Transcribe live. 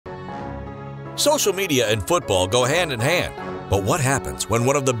Social media and football go hand in hand. But what happens when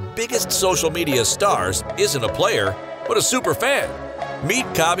one of the biggest social media stars isn't a player, but a super fan? Meet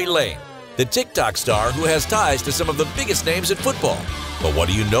Khaby Lame, the TikTok star who has ties to some of the biggest names in football. But what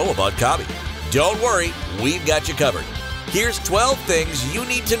do you know about Khaby? Don't worry, we've got you covered. Here's 12 things you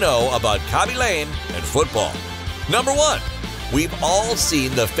need to know about Khaby Lame and football. Number 1. We've all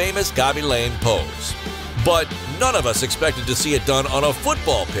seen the famous Khaby Lame pose. But none of us expected to see it done on a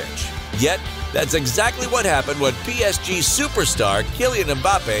football pitch. Yet, that's exactly what happened when PSG superstar Kylian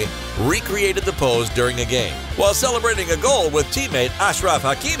Mbappe recreated the pose during a game, while celebrating a goal with teammate Achraf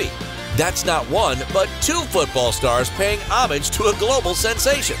Hakimi. That's not one, but 2 football stars paying homage to a global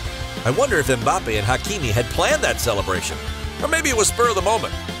sensation. I wonder if Mbappe and Hakimi had planned that celebration. Or maybe it was spur of the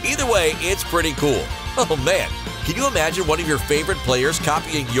moment. Either way, it's pretty cool. Oh man, can you imagine one of your favorite players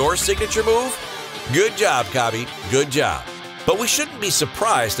copying your signature move? Good job, Khaby. Good job. But we shouldn't be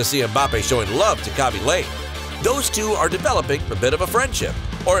surprised to see Mbappe showing love to Khaby Lame. Those two are developing a bit of a friendship,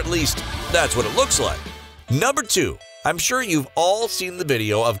 or at least that's what it looks like. Number 2. I'm sure you've all seen the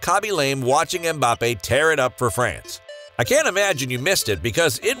video of Khaby Lame watching Mbappe tear it up for France. I can't imagine you missed it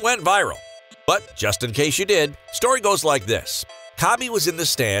because it went viral. But just in case you did, story goes like this. Khaby was in the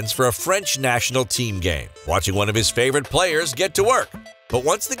stands for a French national team game, watching one of his favorite players get to work. But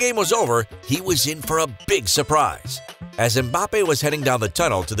once the game was over, he was in for a big surprise. As Mbappe was heading down the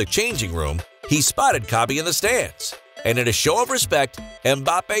tunnel to the changing room, he spotted Khaby in the stands. And in a show of respect,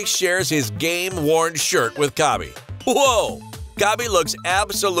 Mbappe shares his game-worn shirt with Khaby. Whoa! Khaby looks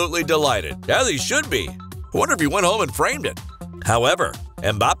absolutely delighted, as he should be. I wonder if he went home and framed it. However,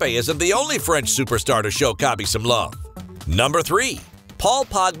 Mbappe isn't the only French superstar to show Khaby some love. Number 3. Paul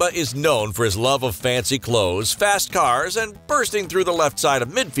Pogba is known for his love of fancy clothes, fast cars, and bursting through the left side of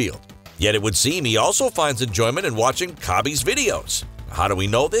midfield. Yet it would seem he also finds enjoyment in watching Khaby's videos. How do we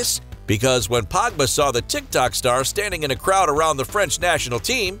know this? Because when Pogba saw the TikTok star standing in a crowd around the French national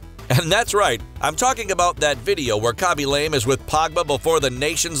team, and that's right, I'm talking about that video where Khaby Lame is with Pogba before the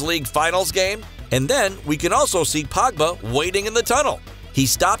Nations League finals game, and then we can also see Pogba waiting in the tunnel. He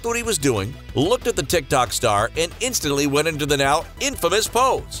stopped what he was doing, looked at the TikTok star, and instantly went into the now infamous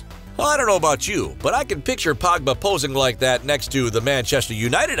pose. Well, I don't know about you, but I can picture Pogba posing like that next to the Manchester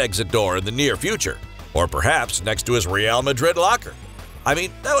United exit door in the near future. Or perhaps next to his Real Madrid locker. I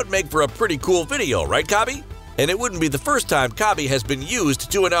mean, that would make for a pretty cool video, right, Khaby? And it wouldn't be the first time Khaby has been used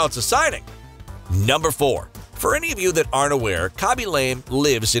to announce a signing. Number 4. For any of you that aren't aware, Khaby Lame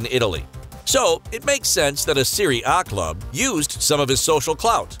lives in Italy. So, it makes sense that a Serie A club used some of his social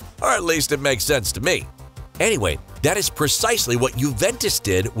clout. Or at least it makes sense to me. Anyway, that is precisely what Juventus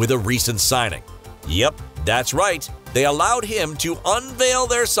did with a recent signing. Yep, that's right. They allowed him to unveil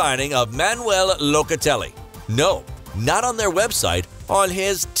their signing of Manuel Locatelli. No, not on their website, on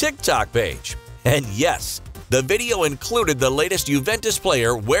his TikTok page. And yes, the video included the latest Juventus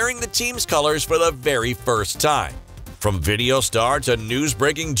player wearing the team's colors for the very first time. From video star to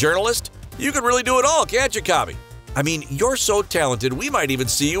news-breaking journalist, you can really do it all, can't you, Khaby? I mean, you're so talented we might even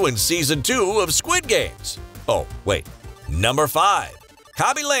see you in Season 2 of Squid Games. Oh, wait. Number 5.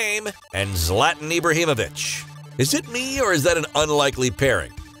 Khaby Lame and Zlatan Ibrahimovic. Is it me or is that an unlikely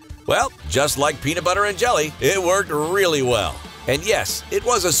pairing? Well, just like peanut butter and jelly, it worked really well. And yes, it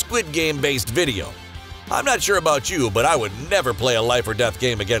was a Squid Game-based video. I'm not sure about you, but I would never play a life-or-death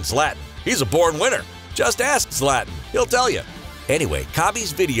game against Zlatan. He's a born winner. Just ask Zlatan. He'll tell you. Anyway,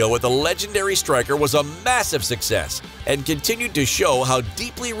 Khaby's video with the legendary striker was a massive success and continued to show how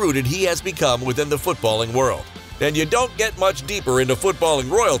deeply rooted he has become within the footballing world. And you don't get much deeper into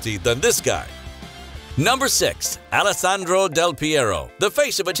footballing royalty than this guy. Number 6. Alessandro Del Piero, the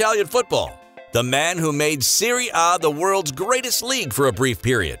face of Italian football. The man who made Serie A the world's greatest league for a brief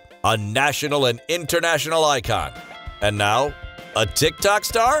period. A national and international icon. And now, a TikTok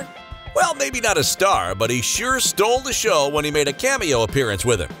star? Well, maybe not a star, but he sure stole the show when he made a cameo appearance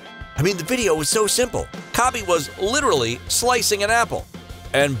with him. I mean, the video was so simple. Khaby was literally slicing an apple.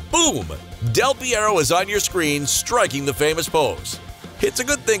 And boom! Del Piero is on your screen striking the famous pose. It's a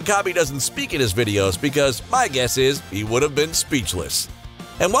good thing Khaby doesn't speak in his videos because my guess is he would have been speechless.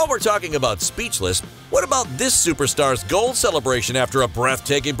 And while we're talking about speechless, what about this superstar's goal celebration after a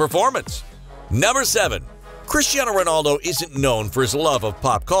breathtaking performance? Number 7. Cristiano Ronaldo isn't known for his love of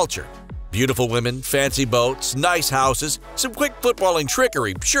pop culture. Beautiful women, fancy boats, nice houses, some quick footballing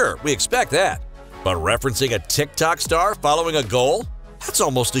trickery, sure, we expect that. But referencing a TikTok star following a goal? That's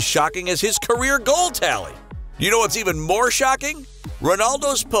almost as shocking as his career goal tally. You know what's even more shocking?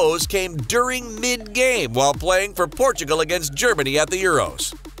 Ronaldo's pose came during mid-game while playing for Portugal against Germany at the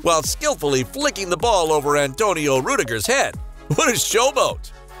Euros, while skillfully flicking the ball over Antonio Rudiger's head. What a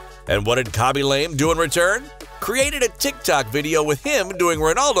showboat! And what did Khaby Lame do in return? Created a TikTok video with him doing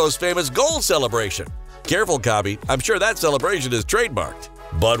Ronaldo's famous goal celebration. Careful, Khaby, I'm sure that celebration is trademarked.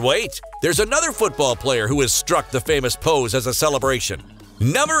 But wait, there's another football player who has struck the famous pose as a celebration.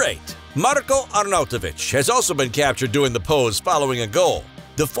 Number 8. Marko Arnautovic has also been captured doing the pose following a goal.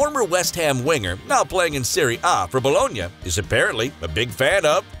 The former West Ham winger, now playing in Serie A for Bologna, is apparently a big fan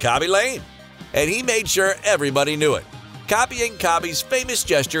of Khaby Lame. And he made sure everybody knew it, copying Khaby's famous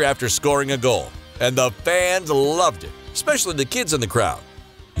gesture after scoring a goal. And the fans loved it, especially the kids in the crowd.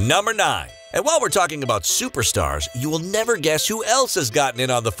 Number 9. And while we're talking about superstars, you will never guess who else has gotten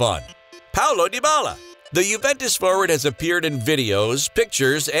in on the fun. Paulo Dybala. The Juventus forward has appeared in videos,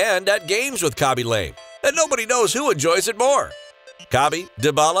 pictures, and at games with Khaby Lame, and nobody knows who enjoys it more, Khaby,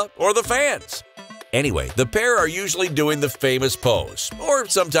 Dybala, or the fans. Anyway, the pair are usually doing the famous pose, or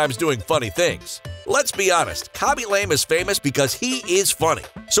sometimes doing funny things. Let's be honest, Khaby Lame is famous because he is funny,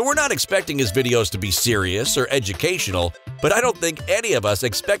 so we're not expecting his videos to be serious or educational, but I don't think any of us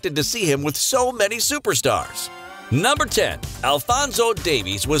expected to see him with so many superstars. Number 10. Alphonso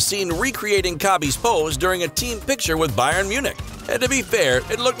Davies was seen recreating Khaby's pose during a team picture with Bayern Munich. And to be fair,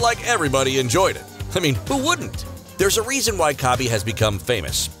 it looked like everybody enjoyed it. I mean, who wouldn't? There's a reason why Khaby has become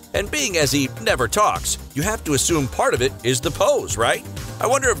famous. And being as he never talks, you have to assume part of it is the pose, right? I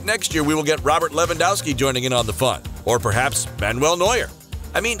wonder if next year we will get Robert Lewandowski joining in on the fun. Or perhaps Manuel Neuer.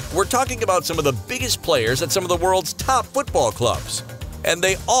 I mean, we're talking about some of the biggest players at some of the world's top football clubs. And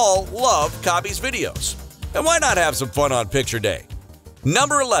they all love Khaby's videos. And why not have some fun on picture day?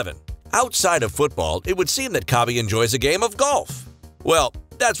 Number 11. Outside of football, it would seem that Khaby enjoys a game of golf. Well,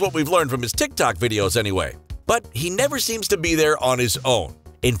 that's what we've learned from his TikTok videos anyway. But he never seems to be there on his own.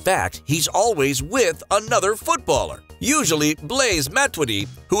 In fact, he's always with another footballer, usually Blaise Matuidi,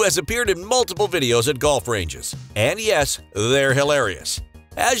 who has appeared in multiple videos at golf ranges. And yes, they're hilarious.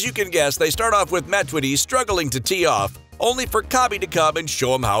 As you can guess, they start off with Matuidi struggling to tee off, only for Khaby to come and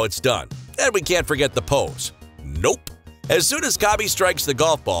show him how it's done. And we can't forget the pose. Nope. As soon as Khaby strikes the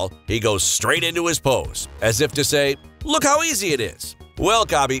golf ball, he goes straight into his pose, as if to say, look how easy it is. Well,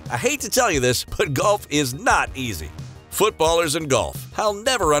 Khaby, I hate to tell you this, but golf is not easy. Footballers and golf, I'll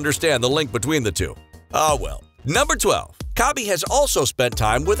never understand the link between the two. Oh well. Number 12. Khaby has also spent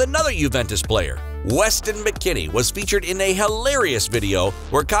time with another Juventus player. Weston McKennie was featured in a hilarious video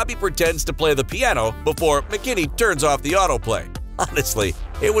where Khaby pretends to play the piano before McKennie turns off the autoplay. Honestly,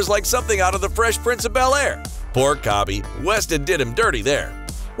 it was like something out of the Fresh Prince of Bel-Air. Poor Khaby, Weston did him dirty there.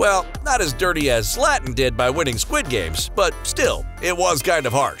 Well, not as dirty as Zlatan did by winning Squid Games, but still, it was kind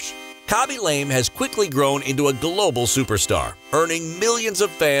of harsh. Khaby Lame has quickly grown into a global superstar, earning millions of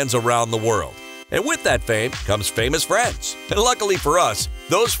fans around the world. And with that fame comes famous friends. And luckily for us,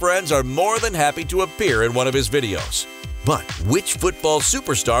 those friends are more than happy to appear in one of his videos. But which football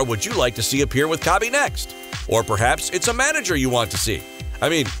superstar would you like to see appear with Khaby next? Or perhaps it's a manager you want to see. I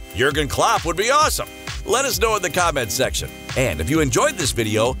mean, Jurgen Klopp would be awesome. Let us know in the comments section. And if you enjoyed this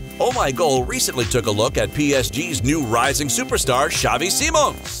video, Oh My Goal recently took a look at PSG's new rising superstar, Xavi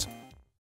Simons.